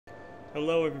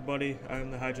Hello everybody,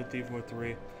 I'm the Hydra Thief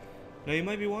 43. Now you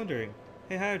might be wondering,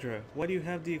 hey Hydra, why do you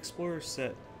have the Explorer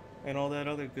set and all that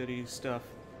other goody stuff?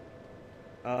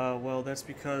 Well that's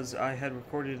because I had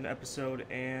recorded an episode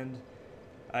and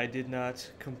I did not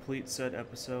complete said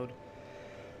episode.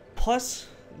 Plus,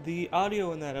 the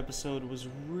audio in that episode was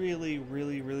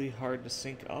really hard to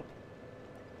sync up.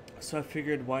 So I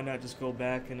figured why not just go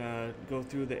back and go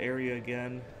through the area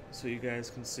again so you guys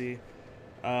can see.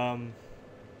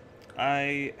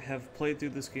 I have played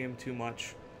through this game too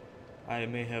much. I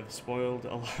may have spoiled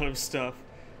a lot of stuff,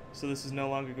 so this is no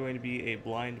longer going to be a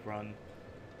blind run.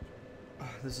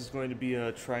 This is going to be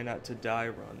a try not to die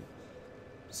run.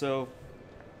 So,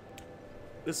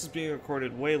 this is being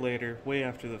recorded way later, way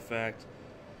after the fact.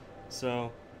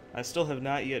 So, I still have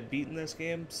not yet beaten this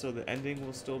game, so the ending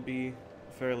will still be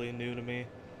fairly new to me.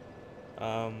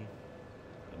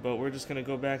 But we're just going to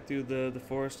go back through the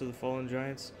Forest of the Fallen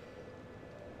Giants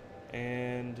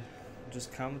and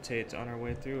just commentate on our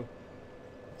way through.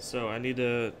 So I need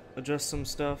to adjust some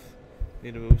stuff,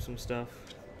 need to move some stuff,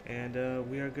 and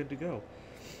we are good to go.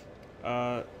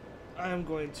 I am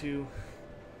going to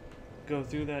go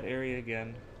through that area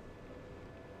again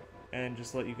and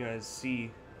just let you guys see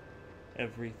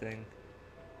everything.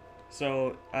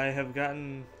 So I have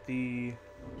gotten the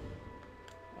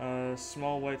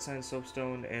small white sand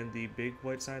soapstone and the big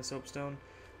white sand soapstone.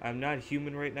 I'm not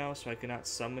human right now, so I cannot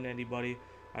summon anybody.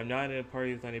 I'm not in a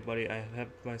party with anybody. I have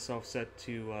myself set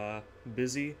to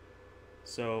busy,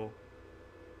 so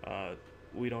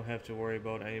we don't have to worry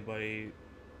about anybody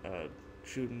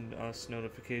shooting us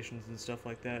notifications and stuff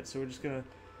like that. So we're just gonna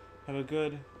have a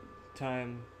good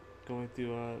time going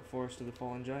through Forest of the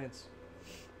Fallen Giants.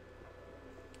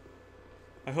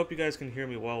 I hope you guys can hear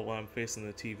me well while I'm facing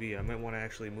the TV. I might want to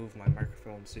actually move my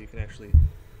microphone so you can actually...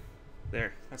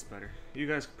 There, that's better. You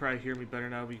guys can probably hear me better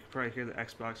now, but you can probably hear the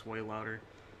Xbox way louder.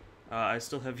 I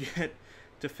still have yet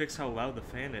to fix how loud the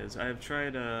fan is. I have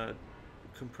tried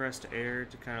compressed air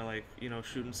to kind of like, you know,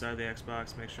 shoot inside the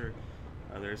Xbox, make sure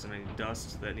there isn't any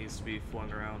dust that needs to be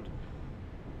flung around.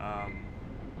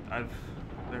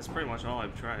 That's pretty much all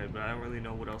I've tried, but I don't really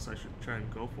know what else I should try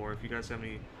and go for. If you guys have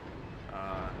any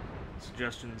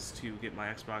suggestions to get my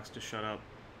Xbox to shut up,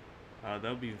 that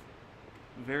would be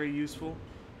very useful.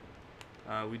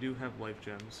 We do have life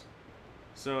gems.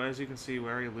 So as you can see, we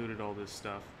already looted all this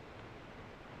stuff.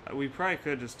 We probably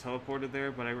could have just teleported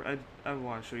there, but I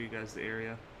want to show you guys the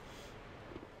area.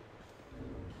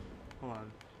 Hold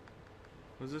on.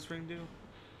 What does this ring do?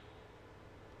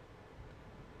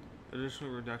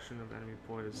 Additional reduction of enemy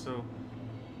poise. So,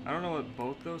 I don't know what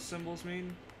both those symbols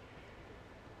mean.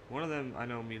 One of them I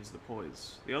know means the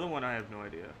poise. The other one I have no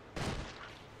idea.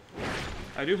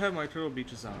 I do have my Turtle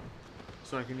Beaches on,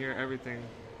 so I can hear everything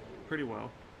pretty well.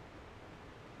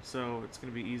 So it's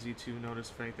going to be easy to notice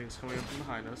if anything's coming up from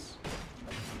behind us.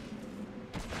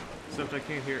 Except I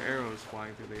can't hear arrows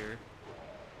flying through the air.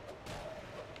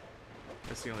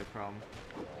 That's the only problem.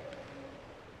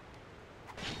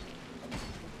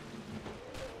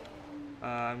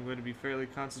 I'm going to be fairly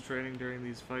concentrating during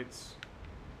these fights,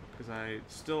 because I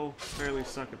still fairly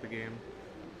suck at the game.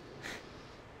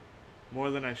 More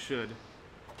than I should.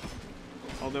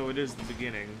 Although it is the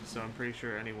beginning, so I'm pretty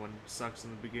sure anyone sucks in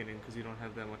the beginning because you don't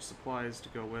have that much supplies to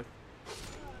go with.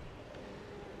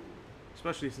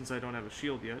 Especially since I don't have a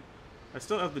shield yet. I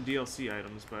still have the DLC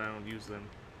items, but I don't use them.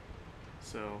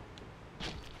 So,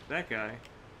 that guy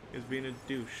is being a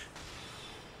douche.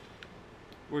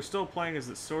 We're still playing as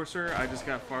the Sorcerer. I just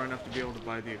got far enough to be able to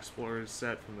buy the Explorer's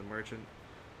set from the merchant.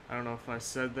 I don't know if I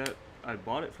said that. I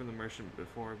bought it from the merchant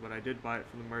before, but I did buy it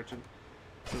from the merchant.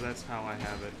 So that's how I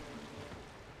have it.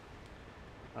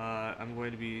 I'm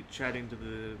going to be chatting to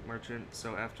the merchant,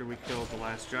 so after we kill the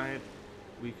last giant,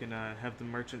 we can have the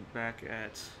merchant back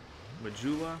at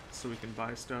Majula, so we can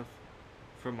buy stuff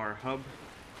from our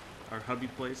hubby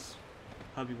place,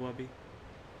 Hubby Wubby.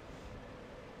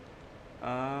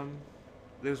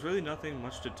 There's really nothing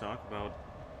much to talk about.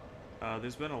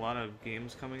 There's been a lot of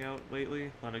games coming out lately,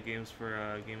 a lot of games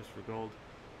for Gold,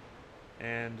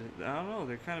 and I don't know,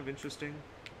 they're kind of interesting.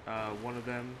 One of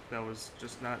them that was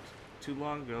just not too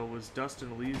long ago was Dust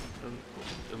and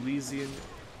Elysian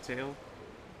Tale.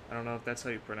 I don't know if that's how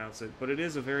you pronounce it, but it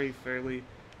is a fairly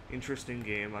interesting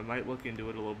game. I might look into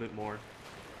it a little bit more.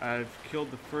 I've killed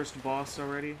the first boss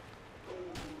already.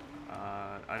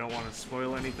 I don't want to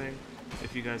spoil anything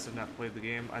if you guys have not played the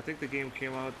game. I think the game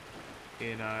came out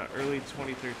in early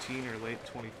 2013 or late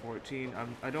 2014.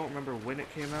 I don't remember when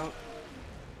it came out.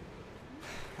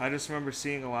 I just remember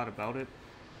seeing a lot about it.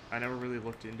 I never really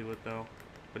looked into it though.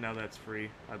 But now that it's free,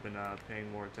 I've been paying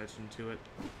more attention to it,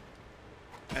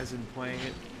 as in playing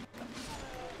it.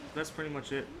 that's pretty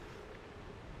much it.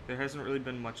 There hasn't really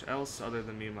been much else other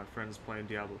than me and my friends playing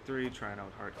Diablo 3, trying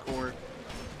out hardcore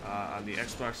on the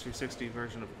Xbox 360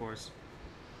 version, of course.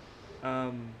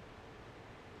 Um,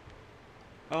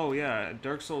 oh yeah,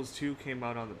 Dark Souls 2 came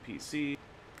out on the PC.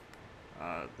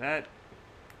 That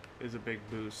is a big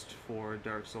boost for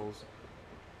Dark Souls.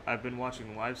 I've been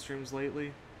watching live streams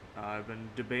lately. I've been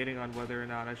debating on whether or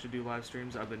not I should do live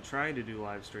streams. I've been trying to do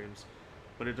live streams,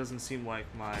 but it doesn't seem like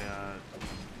my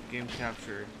game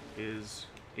capture is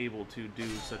able to do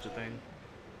such a thing.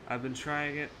 I've been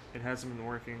trying it. It hasn't been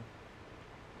working.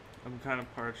 I'm kind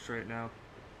of parched right now,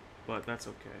 but that's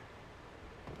okay.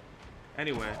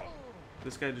 Anyway,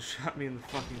 this guy just shot me in the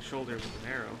fucking shoulder with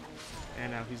an arrow,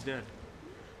 and now he's dead.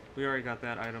 We already got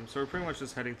that item, so we're pretty much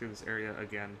just heading through this area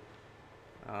again.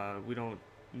 We don't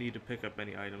need to pick up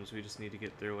any items, we just need to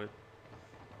get through it.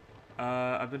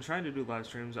 I've been trying to do live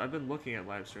streams. I've been looking at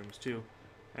live streams too,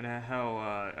 and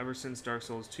how ever since Dark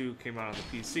Souls 2 came out on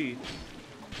the PC,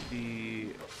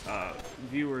 the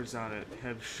viewers on it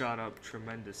have shot up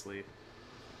tremendously.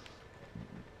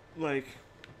 Like,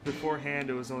 beforehand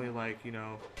it was only like, you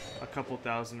know, a couple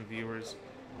thousand viewers.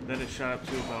 Then it shot up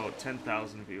to about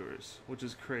 10,000 viewers, which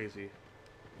is crazy.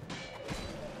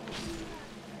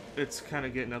 It's kind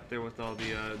of getting up there with all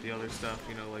the other stuff,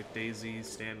 you know, like DayZ,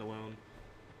 Standalone,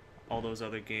 all those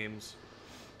other games.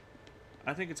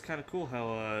 I think it's kind of cool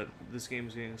how this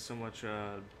game's getting so much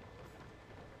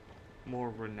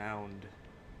more renowned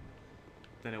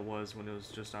than it was when it was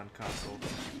just on console.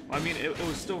 Well, I mean, it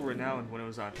was still renowned when it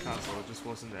was on console, it just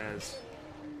wasn't as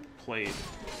played.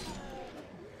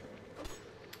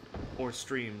 Or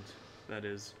streamed, that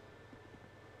is.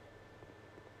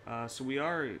 So we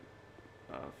are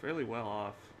fairly well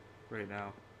off right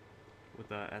now with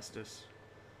Estus.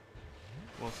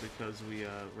 Mostly because we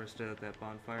rested at that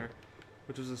bonfire,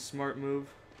 which was a smart move.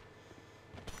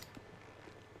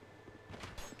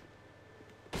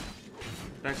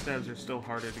 Backstabs are still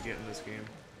harder to get in this game.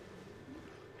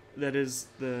 That is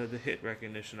the hit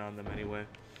recognition on them anyway.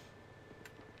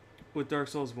 With Dark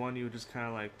Souls 1, you would just kind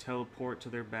of like teleport to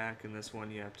their back, and this one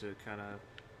you have to kind of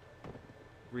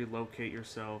relocate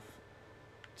yourself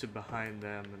to behind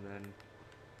them, and then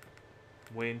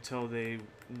wait until the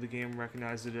game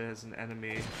recognizes it as an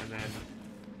enemy, and then,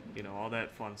 you know, all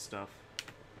that fun stuff.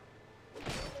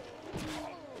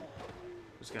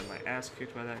 Just got my ass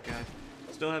kicked by that guy.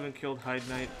 Still haven't killed Hide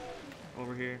Knight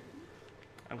over here.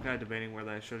 I'm kind of debating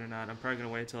whether I should or not. I'm probably going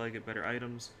to wait until I get better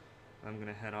items. I'm going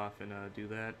to head off and do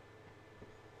that.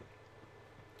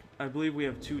 I believe we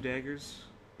have 2 daggers.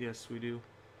 Yes, we do.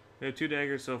 We have 2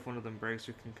 daggers, so if one of them breaks,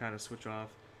 we can kind of switch off.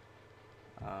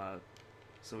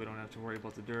 So we don't have to worry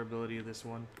about the durability of this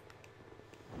one.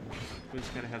 We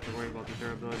just kind of have to worry about the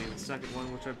durability of the second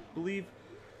one, which I believe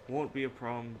won't be a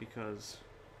problem because...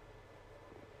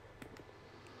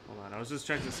 Hold on, I was just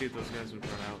checking to see if those guys would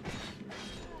run out.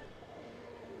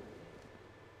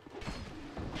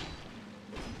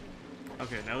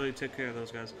 Okay, now that we took care of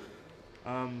those guys,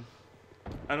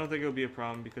 I don't think it'll be a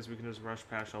problem because we can just rush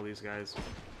past all these guys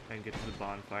and get to the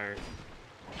bonfire.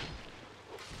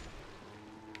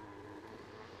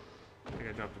 I think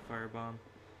I dropped a firebomb.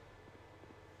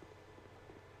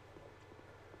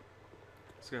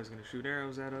 This guy's gonna shoot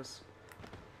arrows at us.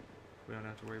 We don't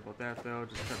have to worry about that though,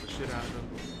 just cut the shit out of them.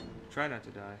 Try not to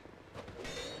die.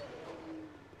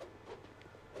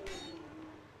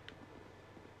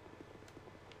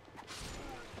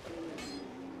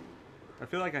 I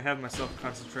feel like I have myself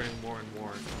concentrating more and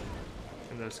more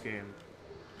in this game,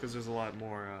 because there's a lot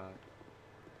more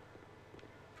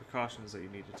precautions that you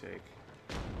need to take.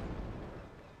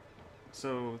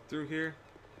 So through here,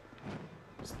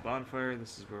 this is the bonfire,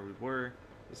 this is where we were,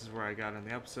 this is where I got in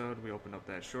the episode. We opened up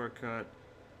that shortcut.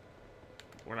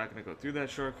 We're not going to go through that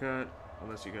shortcut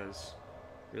unless you guys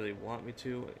really want me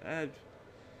to.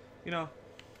 You know,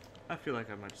 I feel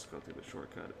like I might just go through the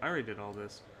shortcut. I already did all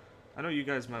this. I know you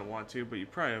guys might want to, but you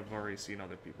probably have already seen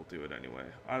other people do it anyway.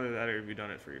 Either that or have you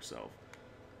done it for yourself.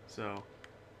 So,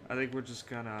 I think we're just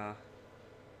gonna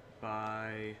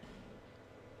buy...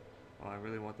 Well, I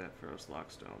really want that Pharaoh's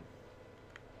Lockstone.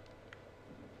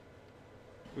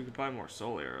 We could buy more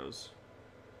soul arrows.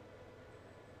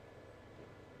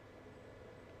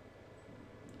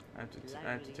 I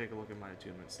have to take a look at my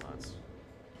attunement slots.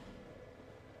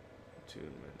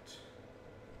 Attunement.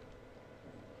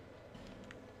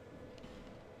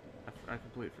 I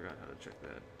completely forgot how to check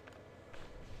that.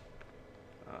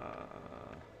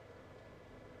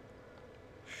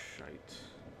 Shite.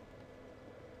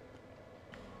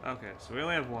 Okay, so we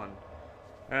only have one.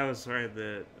 I was right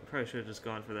that I probably should have just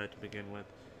gone for that to begin with.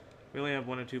 We only have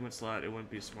one attunement slot. It wouldn't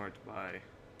be smart to buy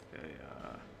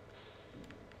a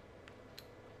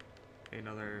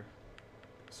another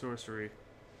sorcery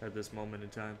at this moment in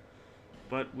time.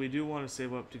 But we do want to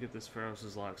save up to get this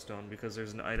Pharos' Lockstone because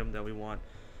there's an item that we want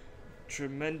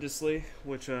tremendously,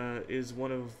 which is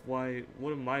one of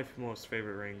my most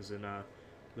favorite rings in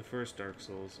the first Dark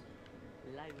Souls,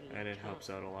 and it helps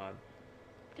out a lot.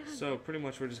 So pretty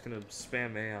much we're just gonna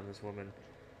spam A on this woman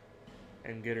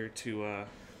and get her to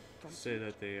say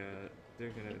that they're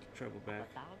gonna travel back.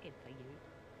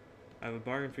 I have a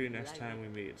bargain for you next time we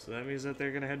meet. So that means that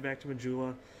they're gonna head back to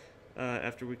Majula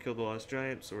after we kill the Lost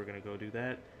Giant. So we're gonna go do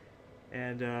that,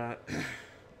 and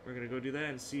we're gonna go do that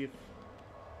and see if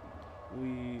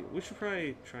we should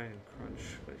probably try and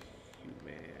crunch a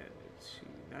humanity,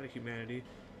 not a humanity,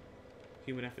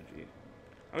 human effigy.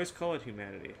 I always call it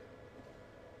humanity.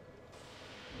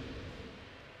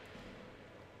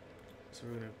 So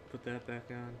we're gonna put that back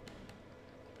on.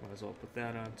 Might as well put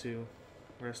that on too.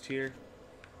 Rest here.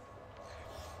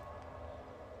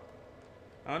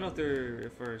 I don't know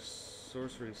if our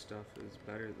sorcery stuff is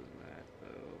better than that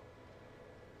though.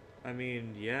 I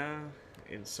mean, yeah,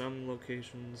 in some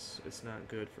locations it's not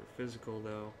good for physical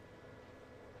though.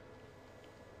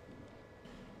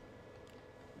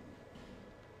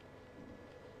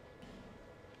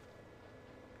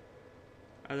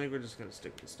 I think we're just gonna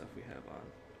stick with the stuff we have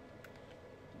on.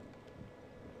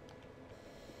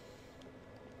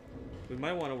 We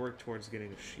might want to work towards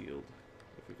getting a shield,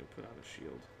 if we can put on a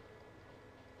shield.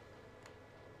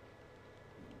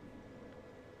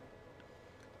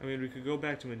 I mean, we could go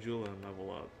back to Majula and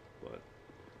level up, but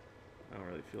I don't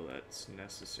really feel that's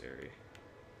necessary.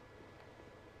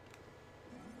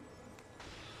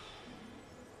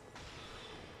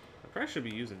 I probably should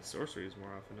be using sorceries more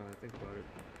often now that I think about it.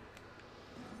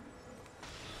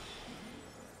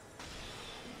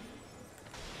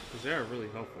 Because they are really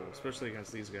helpful, especially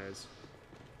against these guys.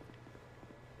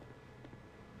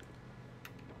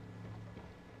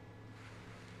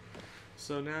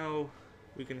 So now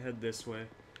we can head this way.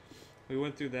 We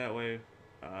went through that way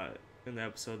in the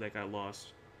episode that got lost.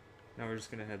 Now we're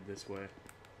just gonna head this way.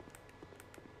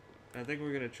 I think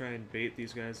we're gonna try and bait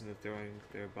these guys into throwing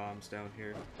their bombs down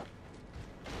here.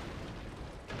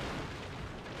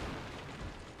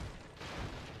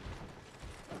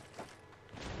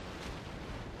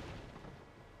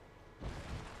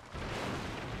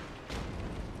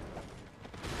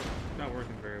 Not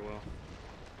working very well.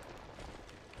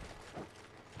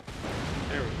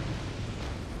 There we go.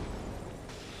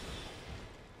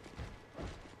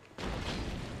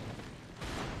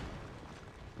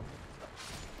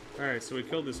 Alright, so we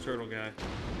killed this turtle guy.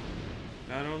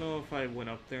 Now, I don't know if I went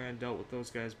up there and dealt with those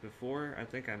guys before. I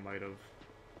think I might have.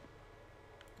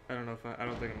 I don't know if I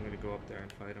don't think I'm going to go up there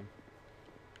and fight him.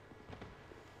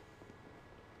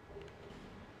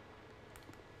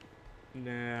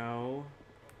 Now,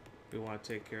 we want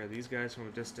to take care of these guys from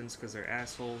a distance because they're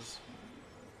assholes.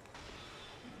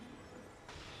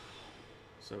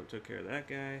 So we took care of that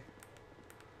guy.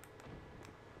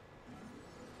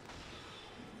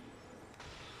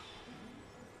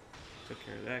 Took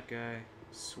care of that guy.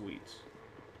 Sweet.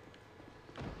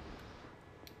 I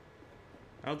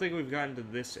don't think we've gotten to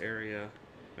this area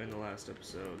in the last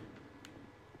episode.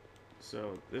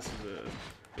 So this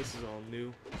is all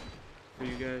new for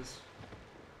you guys.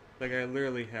 That guy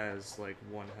literally has like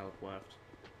 1 health left.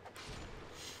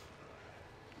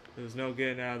 There's no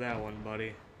getting out of that one,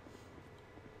 buddy.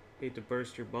 Hate to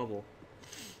burst your bubble.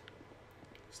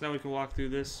 So now we can walk through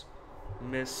this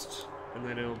mist, and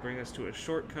then it'll bring us to a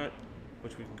shortcut,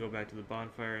 which we can go back to the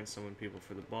bonfire and summon people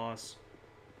for the boss.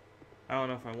 I don't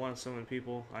know if I want to summon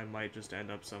people. I might just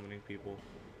end up summoning people.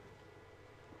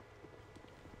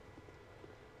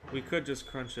 We could just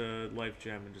crunch a life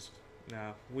gem and just...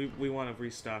 Nah, we want to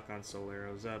restock on soul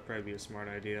arrows. That'd probably be a smart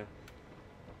idea.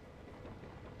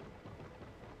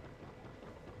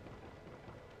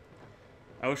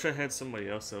 I wish I had somebody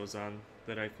else that was on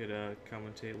that I could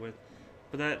commentate with.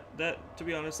 But that to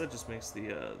be honest, that just makes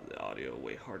the audio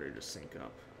way harder to sync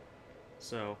up.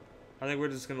 So, I think we're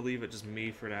just going to leave it just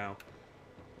me for now.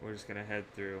 We're just going to head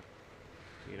through,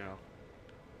 you know,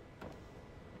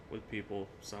 with people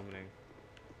summoning.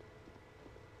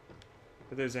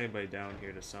 If there's anybody down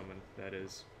here to summon, that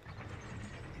is.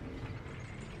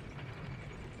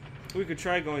 We could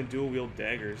try going dual-wield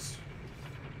daggers.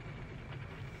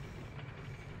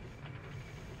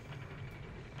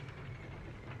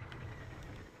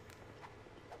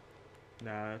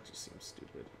 Nah, that just seems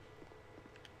stupid.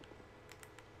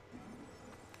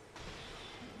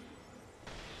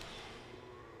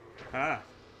 Ah!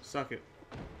 Suck it.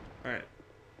 Alright.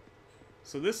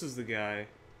 So this is the guy,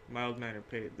 Mild Manner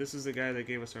Pate. This is the guy that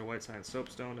gave us our White Science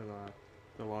Soapstone in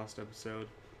the lost episode.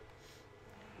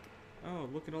 Oh,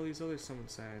 look at all these other summon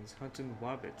signs. Hunting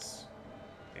Wabbits.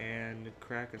 And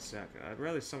Krakasaka. I'd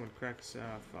rather summon Krakasaka.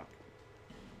 Ah, fuck.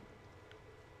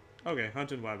 Okay,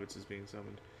 Hunting Wabbits is being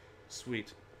summoned.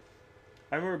 Sweet.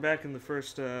 I remember back in the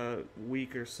first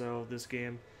week or so of this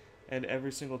game, and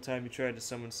every single time you tried to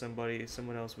summon somebody,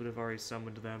 someone else would have already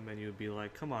summoned them, and you would be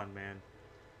like, come on, man.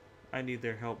 I need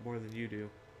their help more than you do.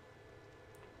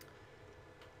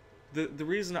 The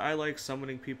reason I like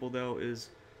summoning people, though, is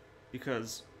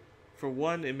because, for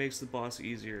one, it makes the boss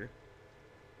easier.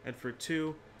 And for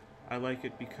two, I like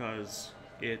it because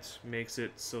it makes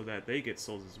it so that they get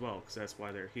souls as well, because that's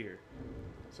why they're here.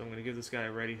 So I'm going to give this guy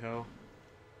a ready ho.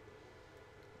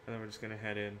 And then we're just going to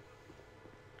head in.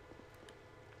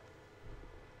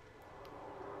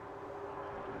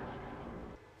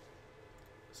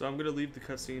 So I'm going to leave the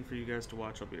cutscene for you guys to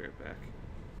watch. I'll be right back.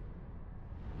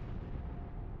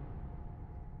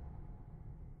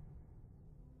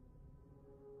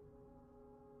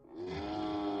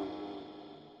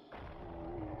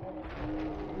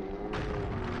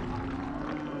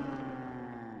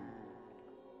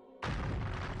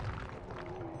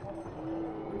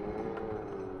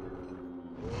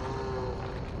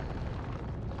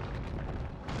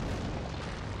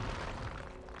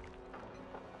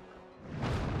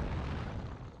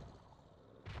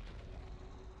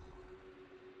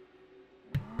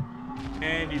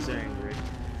 And he's angry.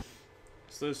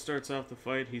 So this starts off the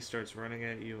fight, he starts running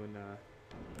at you, and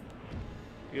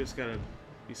you just gotta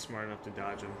be smart enough to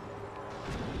dodge him.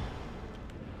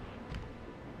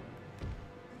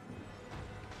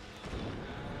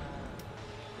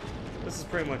 This is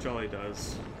pretty much all he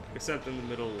does. Except in the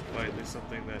middle of the fight, there's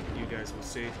something that you guys will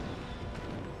see.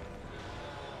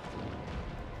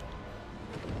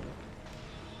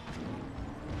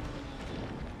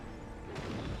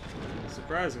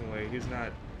 Surprisingly, he's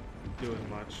not doing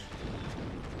much.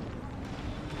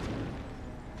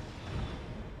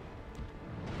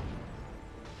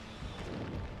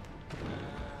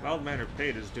 Mild Mannered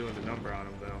Pate is doing the number on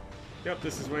him, though. Yep,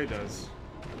 this is what he does.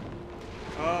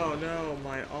 Oh no,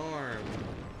 my arm!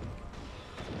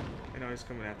 I know he's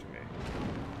coming after me.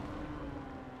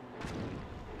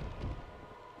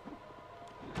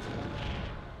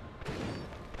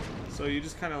 So you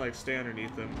just kind of like stay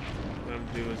underneath him, let him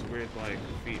do his weird like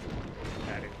feet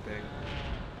patting thing.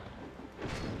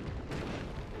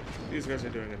 These guys are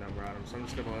doing a number on him, so I'm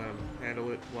just gonna let him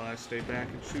handle it while I stay back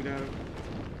and shoot at him.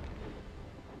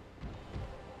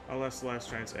 Unless the last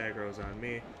giant's aggro's on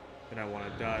me, then I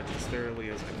want to dodge as thoroughly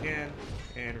as I can,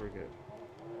 and we're good.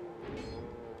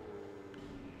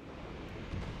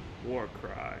 War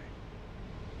Cry.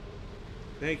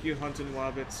 Thank you, Hunting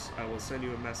Wabbits. I will send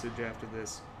you a message after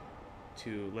this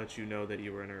to let you know that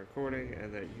you were in a recording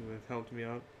and that you have helped me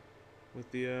out with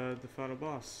the final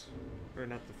boss. Or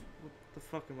not the... What the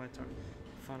fuck am I talking?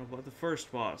 Final boss. The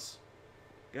first boss.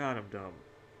 God, I'm dumb.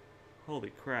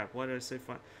 Holy crap, why did I say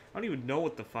I don't even know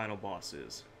what the final boss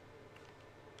is.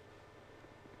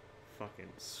 Fucking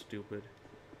stupid.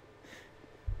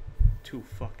 Too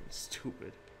fucking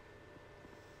stupid.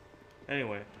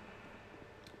 Anyway.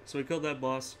 So we killed that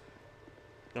boss.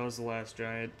 That was the last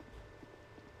giant.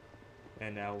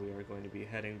 And now we are going to be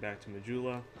heading back to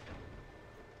Majula.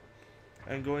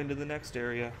 And going to the next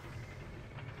area.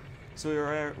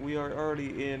 So we are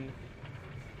already in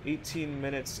 18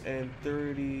 minutes and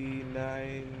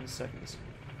 39 seconds.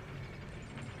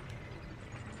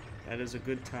 That is a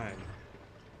good time.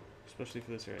 Especially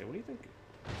for this area. What do you think?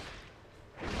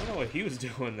 I don't know what he was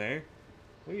doing there.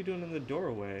 What are you doing in the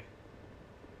doorway?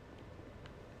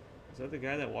 Is that the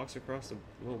guy that walks across the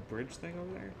little bridge thing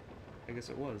over there? I guess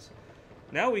it was.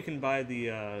 Now we can buy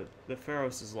the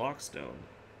Pharos' Lockstone.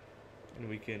 And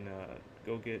we can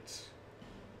go get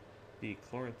the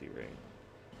Chloranthy Ring.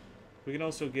 We can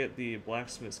also get the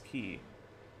Blacksmith's Key.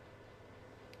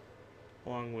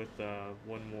 Along with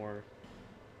one more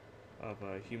of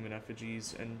Human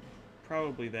Effigies. And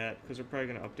probably that, because we're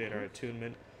probably going to update our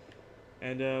attunement.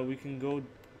 And we can go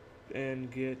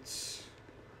and get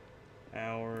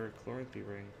our Chloranthy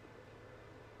Ring.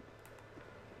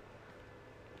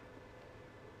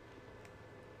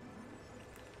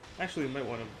 Actually, we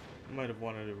might have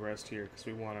wanted to rest here because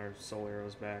we want our soul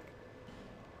arrows back.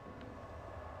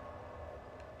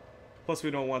 Plus,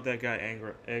 we don't want that guy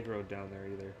aggroed down there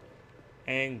either.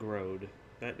 Angroed.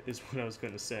 That is what I was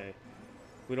going to say.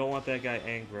 We don't want that guy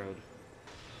angroed.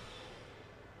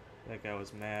 That guy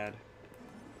was mad.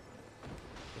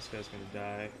 This guy's going to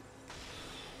die.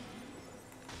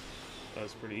 That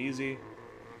was pretty easy.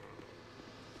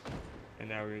 And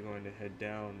now we're going to head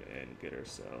down and get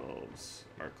ourselves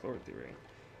our Chloranthy Ring.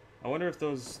 I wonder if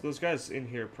those guys in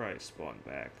here probably spawn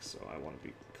back, so I want to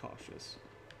be cautious.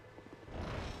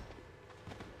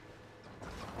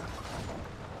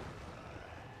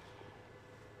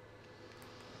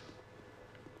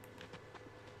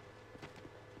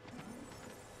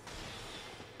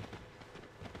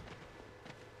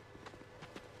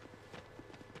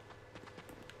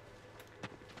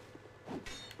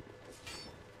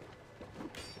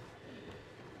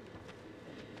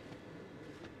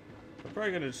 I'm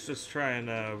probably gonna just try and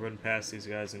run past these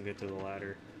guys and get to the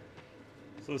ladder.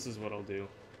 So this is what I'll do.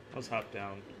 I'll just hop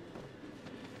down.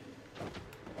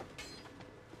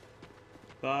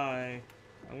 Bye.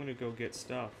 I'm gonna go get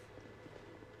stuff.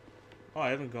 Oh, I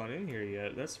haven't gone in here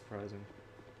yet. That's surprising.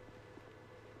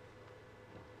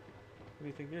 What do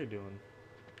you think you're doing?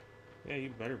 Yeah,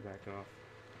 you better back off.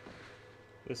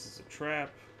 This is a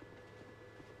trap.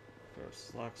 For a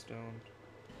Slockstone.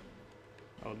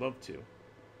 I would love to.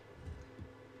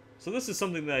 So this is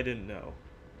something that I didn't know.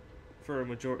 For a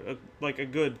majority, like a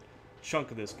good chunk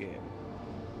of this game.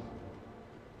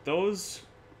 Those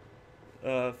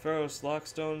Pharaoh's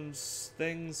Lockstones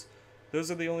things,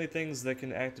 those are the only things that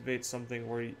can activate something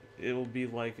where it'll be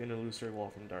like an illusory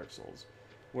wall from Dark Souls,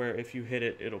 where if you hit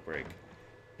it, it'll break.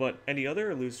 But any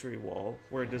other illusory wall,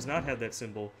 where it does not have that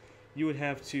symbol, you would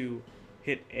have to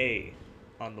hit A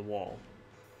on the wall.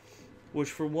 Which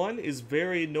for one is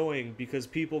very annoying because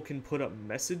people can put up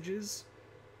messages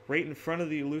right in front of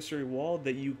the illusory wall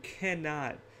that you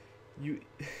cannot,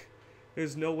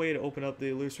 there's no way to open up the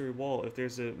illusory wall if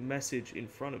there's a message in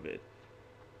front of it.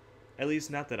 At least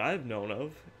not that I've known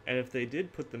of. And if they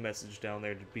did put the message down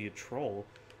there to be a troll,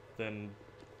 then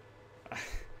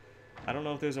I don't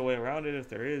know if there's a way around it. If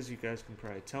there is, you guys can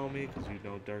probably tell me because you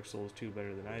know Dark Souls 2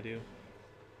 better than I do.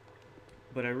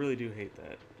 But I really do hate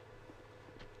that.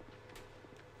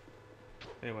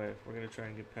 Anyway, we're gonna try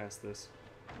and get past this.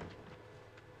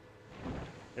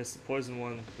 It's the poison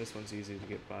one. This one's easy to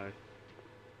get by.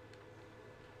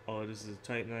 Oh, this is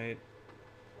a Titanite.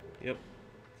 Yep.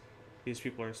 These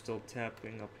people are still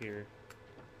tapping up here.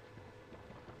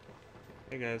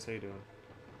 Hey guys, how you doing?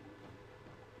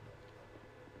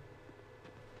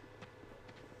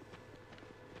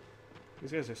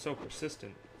 These guys are so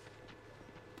persistent.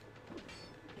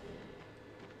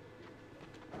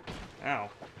 Ow.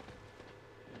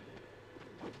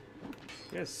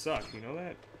 You guys suck, you know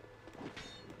that?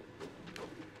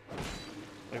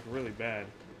 Like, really bad.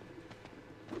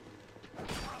 I'm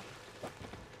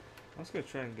just gonna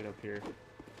try and get up here.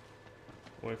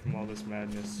 Away from all this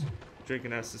madness. Drink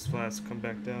an Estus flask, come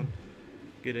back down.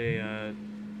 Get a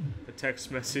text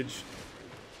message.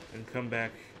 And come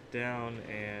back down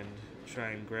and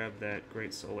try and grab that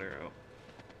great soul arrow.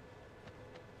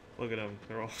 Look at them.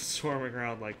 They're all swarming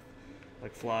around like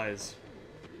flies.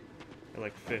 Or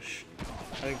like fish.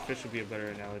 I think fish would be a better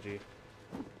analogy.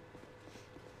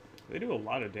 They do a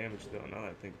lot of damage though, now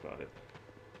that I think about it.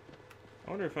 I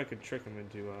wonder if I could trick them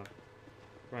into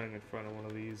running in front of one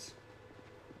of these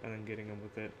and then getting them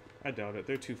with it. I doubt it.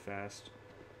 They're too fast.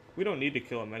 We don't need to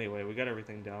kill them anyway. We got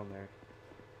everything down there.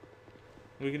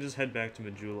 We can just head back to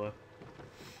Majula.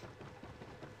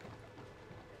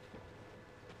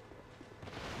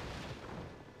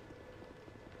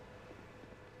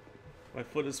 My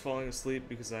foot is falling asleep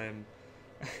because I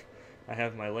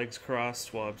have my legs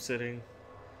crossed while I'm sitting.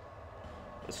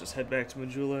 Let's just head back to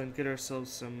Majula and get ourselves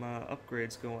some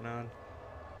upgrades going on.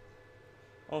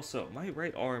 Also, my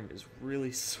right arm is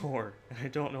really sore, and I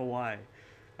don't know why.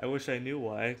 I wish I knew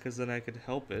why, because then I could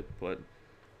help it, but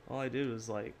all I did was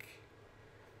like,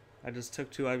 I just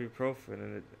took 2 ibuprofen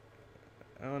and it,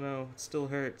 I don't know, it still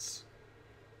hurts.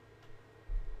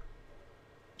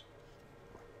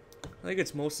 I think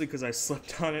it's mostly because I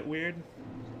slept on it weird.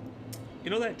 You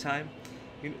know that time?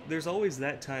 There's always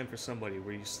that time for somebody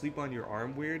where you sleep on your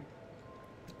arm weird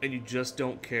and you just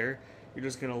don't care. You're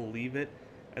just gonna leave it,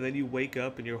 and then you wake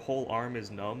up and your whole arm is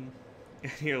numb.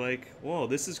 And you're like, whoa,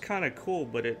 this is kind of cool,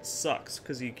 but it sucks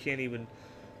because you can't even...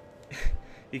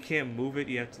 you can't move it.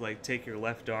 You have to like take your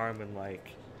left arm and like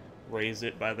raise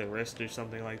it by the wrist or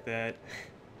something like that.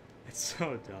 It's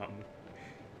so dumb.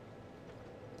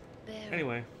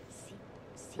 Anyway,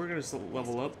 we're gonna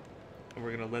level up, and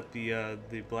we're gonna let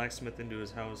the blacksmith into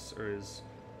his house or his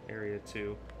area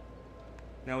too.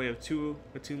 Now we have 2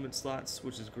 attunement slots,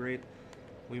 which is great.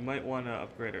 We might want to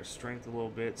upgrade our strength a little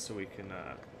bit so we can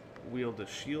wield a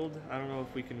shield. I don't know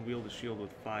if we can wield a shield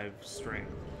with 5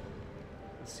 strength.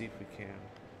 Let's see if we can.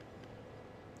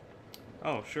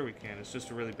 Oh, sure we can. It's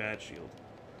just a really bad shield.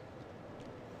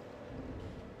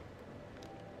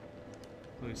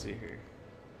 Let me see here.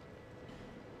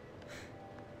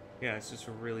 Yeah, it's just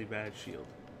a really bad shield.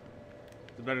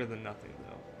 It's better than nothing,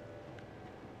 though.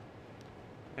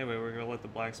 Anyway, we're gonna let the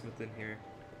blacksmith in here.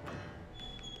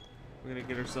 We're gonna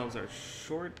get ourselves our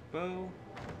short bow.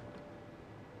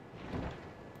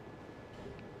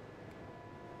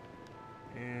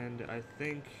 And I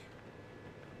think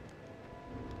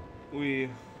we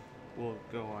will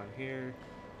go on here.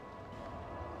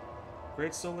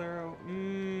 Great Soul Arrow?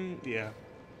 Yeah.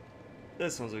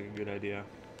 That sounds like a good idea.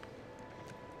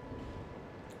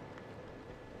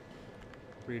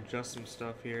 Readjust some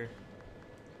stuff here.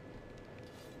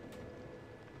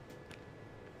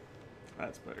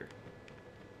 That's better.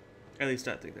 At least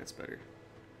I think that's better.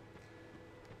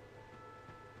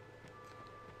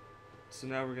 So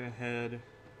now we're gonna head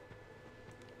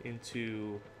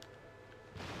into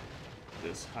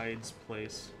this Hyde's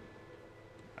place.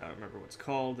 I don't remember what it's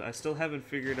called. I still haven't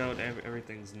figured out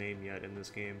everything's name yet in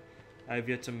this game. I've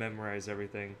yet to memorize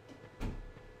everything.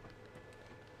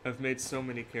 I've made so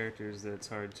many characters that it's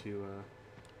hard to,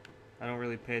 I don't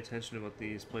really pay attention to what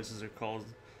these places are called.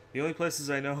 The only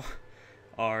places I know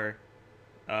are,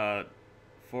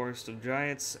 Forest of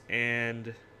Giants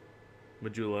and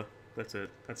Majula. That's it.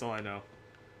 That's all I know.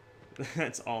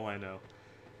 That's all I know.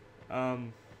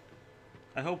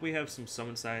 I hope we have some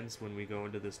summon signs when we go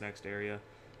into this next area,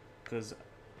 because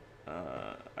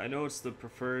I know it's the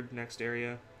preferred next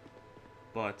area,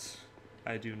 but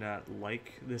I do not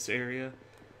like this area,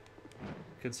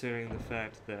 considering the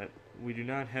fact that we do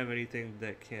not have anything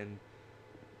that can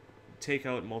take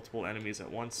out multiple enemies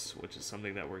at once, which is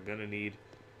something that we're gonna need.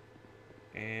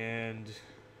 And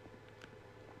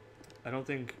I don't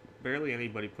think barely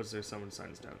anybody puts their summon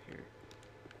signs down here.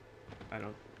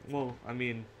 Well, I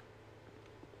mean,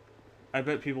 I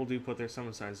bet people do put their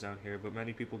summon signs down here, but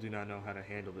many people do not know how to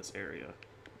handle this area.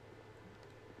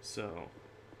 So,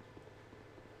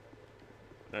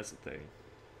 that's the thing.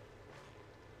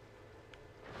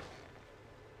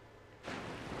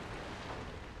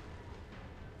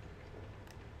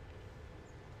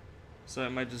 So I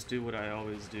might just do what I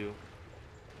always do.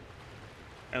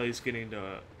 At least getting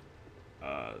to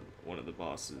one of the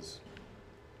bosses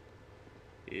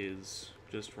is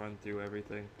just run through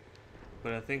everything.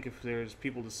 But I think if there's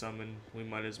people to summon, we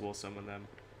might as well summon them.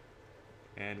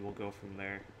 And we'll go from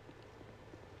there.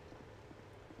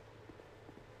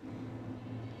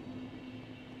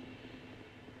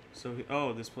 So,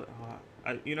 oh, this place,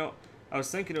 you know, I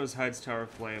was thinking it was Hyde's Tower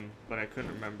of Flame, but I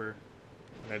couldn't remember.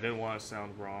 And I didn't want to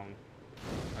sound wrong.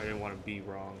 I didn't want to be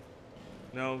wrong.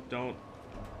 No, don't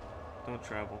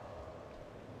travel.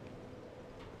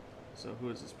 So who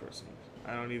is this person?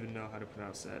 I don't even know how to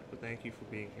pronounce that, but thank you for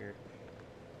being here.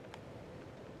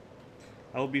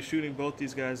 I will be shooting both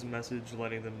these guys a message,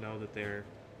 letting them know that they're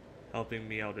helping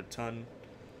me out a ton.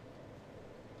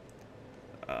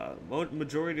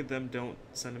 Majority of them don't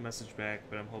send a message back,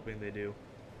 but I'm hoping they do.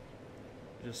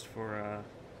 Just for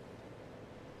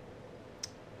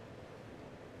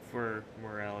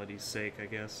morality's sake, I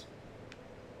guess.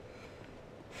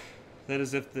 That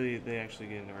is if they actually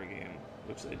get into our game,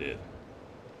 which they did.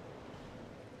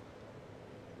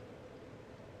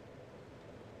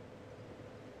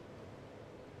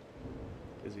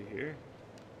 Is he here?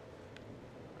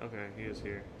 Okay, he is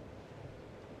here.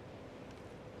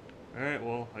 Alright,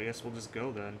 well, I guess we'll just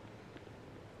go then.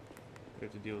 We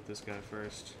have to deal with this guy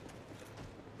first.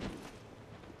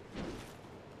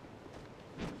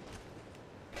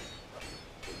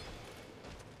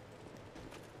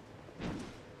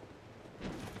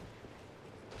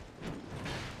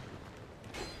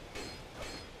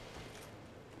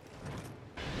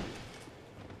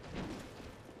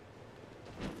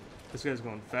 This guy's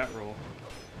going fat roll.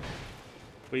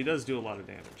 But he does do a lot of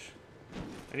damage.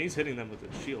 And he's hitting them with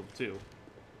a shield, too.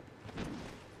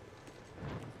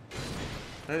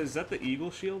 Is that the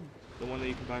eagle shield? The one that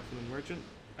you can buy from the merchant?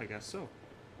 I guess so.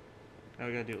 Now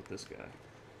we gotta deal with this guy.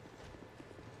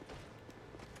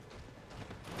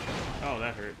 Oh,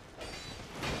 that hurt.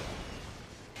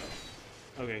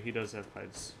 Okay, he does have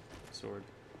Hyde's sword.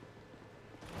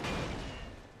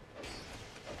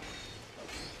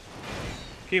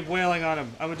 Keep wailing on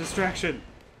him. I'm a distraction.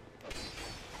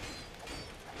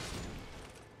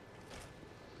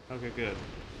 Okay, good.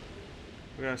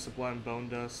 We got sublime bone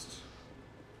dust.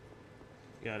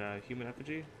 Got a human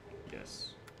effigy?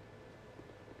 Yes.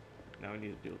 Now we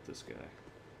need to deal with this guy.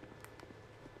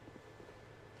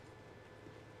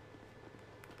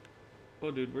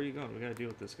 Oh, dude, where are you going? We gotta deal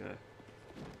with this guy.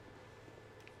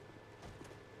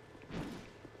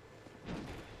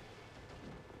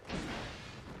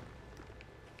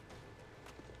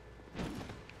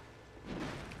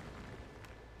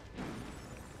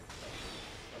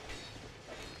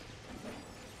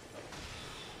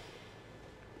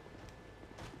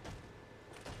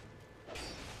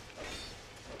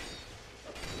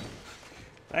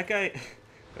 That guy,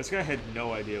 this guy had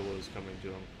no idea what was coming to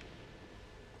him.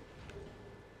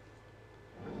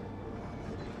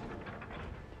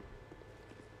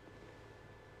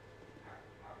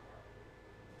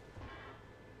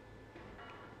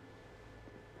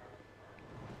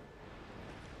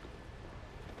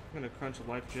 I'm gonna crunch a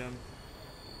life gem.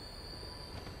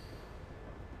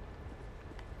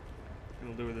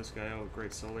 Gonna lure this guy out with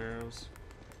great soul arrows.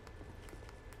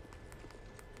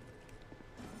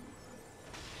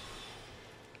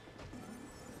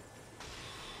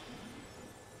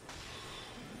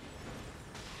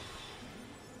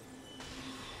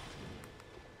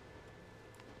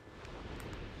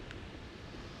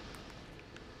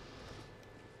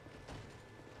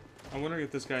 I'm wondering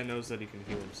if this guy knows that he can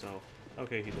heal himself.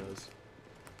 Okay, he does.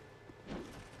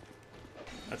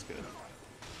 That's good.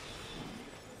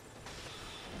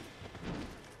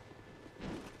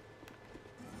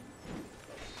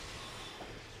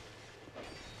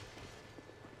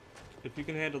 If you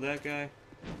can handle that guy...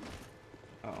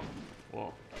 Oh,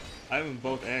 well. I have them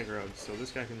both aggroed, so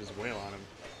this guy can just wail on him.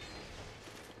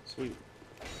 Sweet.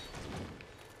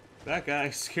 That guy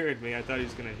scared me. I thought he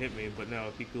was gonna hit me, but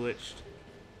no, he glitched.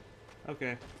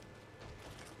 Okay.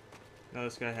 Now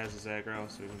this guy has his aggro,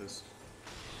 so we can just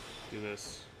do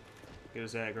this. Get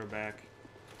his aggro back.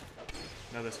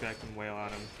 Now this guy can wail on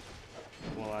him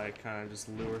while I kind of just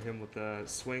lure him with the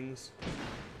swings.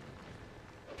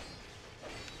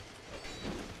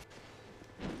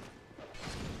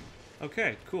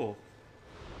 Okay, cool.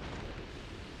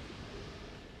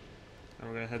 Now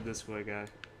we're gonna head this way, guy.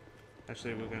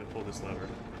 Actually, we're gonna pull this lever.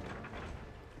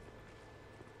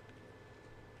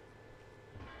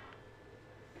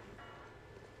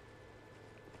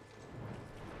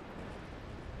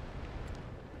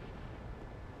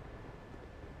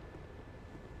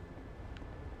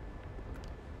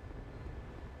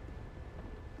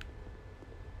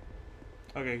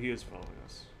 Okay, he is following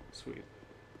us. Sweet.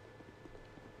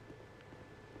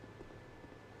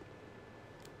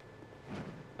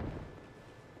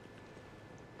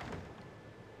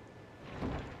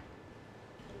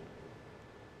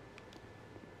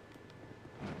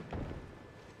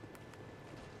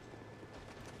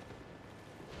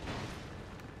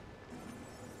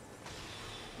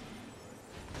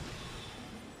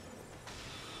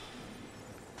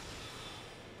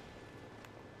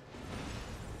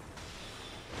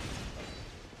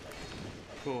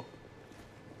 Cool.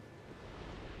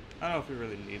 I don't know if we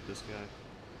really need this guy.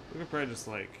 We could probably just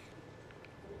like...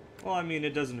 Well, I mean,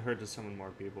 it doesn't hurt to summon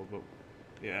more people, but...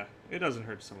 Yeah, it doesn't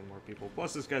hurt to summon more people.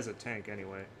 Plus, this guy's a tank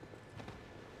anyway.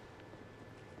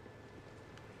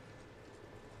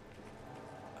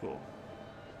 Cool.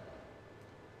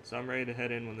 So I'm ready to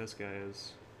head in when this guy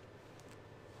is.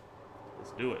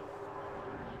 Let's do it.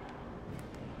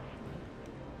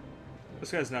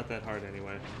 This guy's not that hard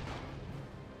anyway.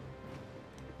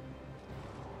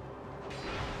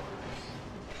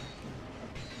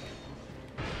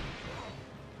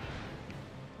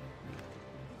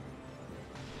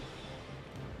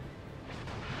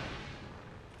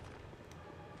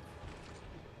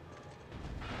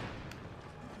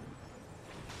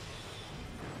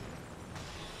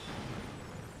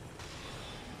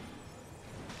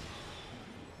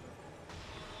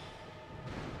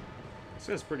 This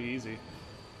guy's pretty easy.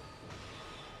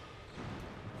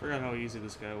 Forgot how easy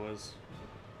this guy was.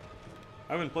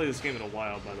 I haven't played this game in a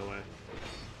while, by the way.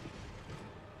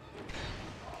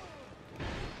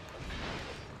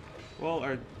 Well,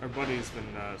 our buddy's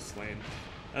been slain.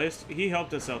 At least he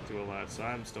helped us out through a lot, so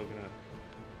I'm still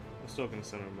gonna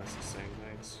send him a message saying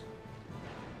thanks.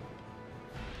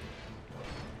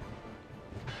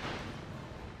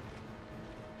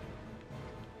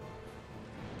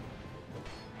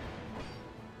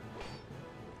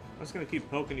 I'm just gonna keep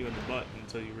poking you in the butt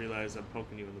until you realize I'm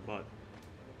poking you in the butt.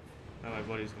 Now my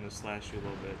buddy's gonna slash you a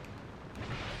little bit.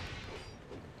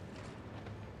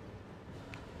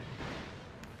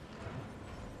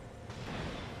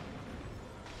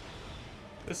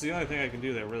 This is the only thing I can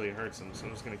do that really hurts him, so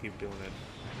I'm just gonna keep doing it.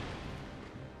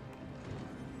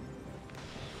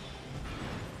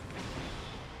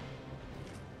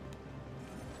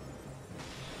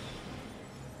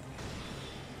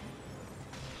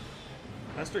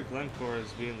 Master Glencore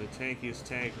is being the tankiest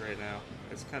tank right now.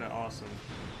 It's kind of awesome.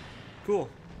 Cool.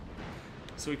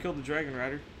 So we killed the Dragon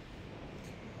Rider.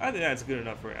 I think that's good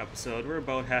enough for an episode. We're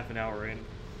about half an hour in.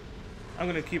 I'm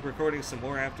going to keep recording some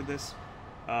more after this.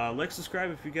 Like, subscribe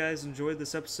if you guys enjoyed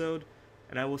this episode,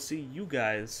 and I will see you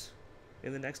guys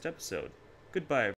in the next episode. Goodbye.